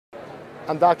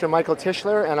I'm Dr. Michael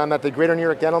Tischler, and I'm at the Greater New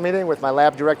York Dental Meeting with my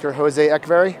lab director, Jose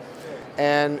Echeverry.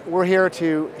 And we're here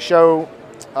to show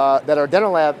that our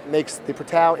dental lab makes the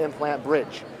Prettau implant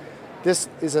bridge. This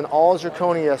is an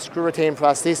all-zirconia screw-retained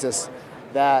prosthesis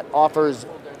that offers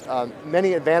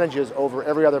many advantages over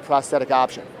every other prosthetic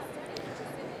option.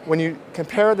 When you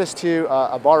compare this to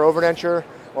a bar overdenture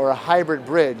or a hybrid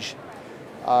bridge,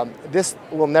 this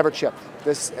will never chip.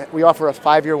 We offer a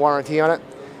 5-year warranty on it.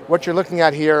 What you're looking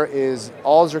at here is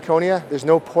all zirconia. There's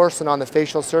no porcelain on the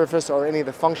facial surface or any of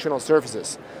the functional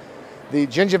surfaces. The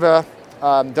gingiva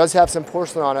does have some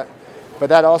porcelain on it, but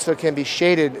that also can be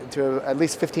shaded to at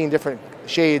least 15 different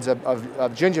shades of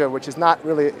gingiva, which is not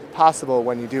really possible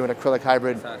when you do an acrylic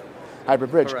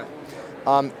hybrid bridge.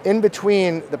 In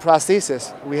between the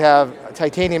prosthesis, we have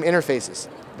titanium interfaces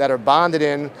that are bonded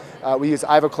in. We use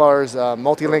Ivoclar's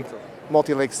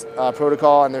multi-links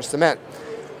protocol, and there's cement.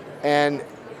 And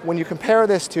when you compare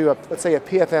this to, let's say, a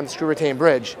PFM screw-retained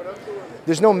bridge,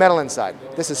 there's no metal inside.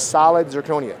 This is solid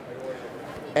zirconia.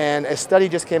 And a study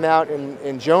just came out in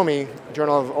JOMI,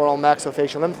 Journal of Oral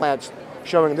Maxillofacial Implants,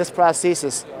 showing this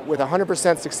prosthesis with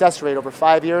 100% success rate over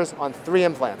 5 years on 3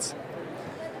 implants.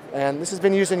 And this has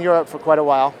been used in Europe for quite a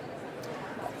while.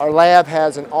 Our lab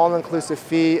has an all-inclusive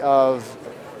fee of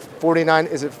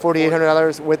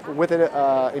 $4,800 with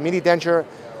an immediate denture,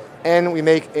 and we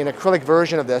make an acrylic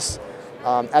version of this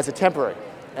as a temporary.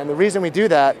 And the reason we do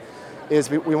that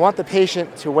is we want the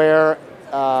patient to wear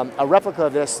a replica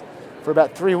of this for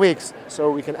about 3 weeks so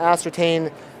we can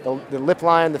ascertain the lip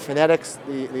line, the phonetics,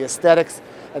 the aesthetics,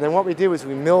 and then what we do is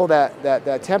we mill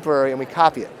that temporary and we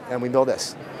copy it, and we mill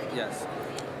this. Yes.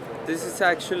 This is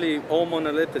actually all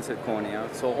monolithic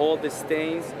zirconia, so all the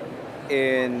stains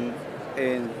in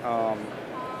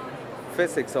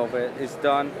physics of it is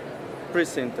done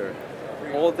pre-sintered.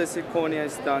 All the zirconia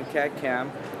is done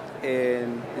CAD/CAM,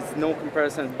 and it's no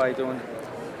comparison by doing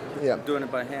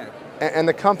it by hand. And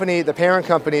the company, the parent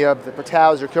company of the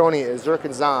Prettau zirconia is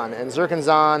Zirconzahn, and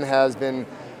Zirconzahn has been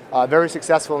very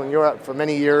successful in Europe for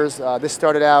many years. This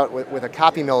started out with a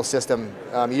copy mill system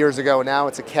years ago. Now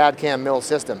it's a CAD/CAM mill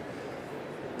system.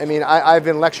 I mean, I've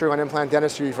been lecturing on implant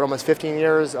dentistry for almost 15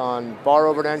 years on bar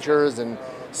overdentures and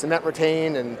cement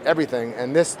retained and everything,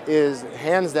 and this is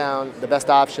hands down the best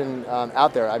option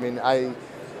out there. I mean,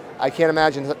 I can't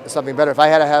imagine something better. If I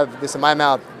had to have this in my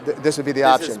mouth, this would be the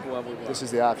option. This is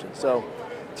the option. So,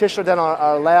 Tischler Dental,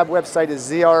 our lab website is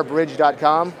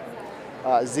zrbridge.com,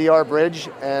 zrbridge,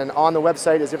 and on the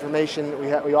website is information.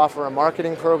 We offer a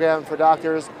marketing program for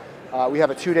doctors. We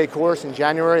have a 2-day course in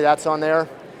January. That's on there.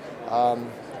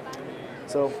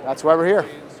 So that's why we're here.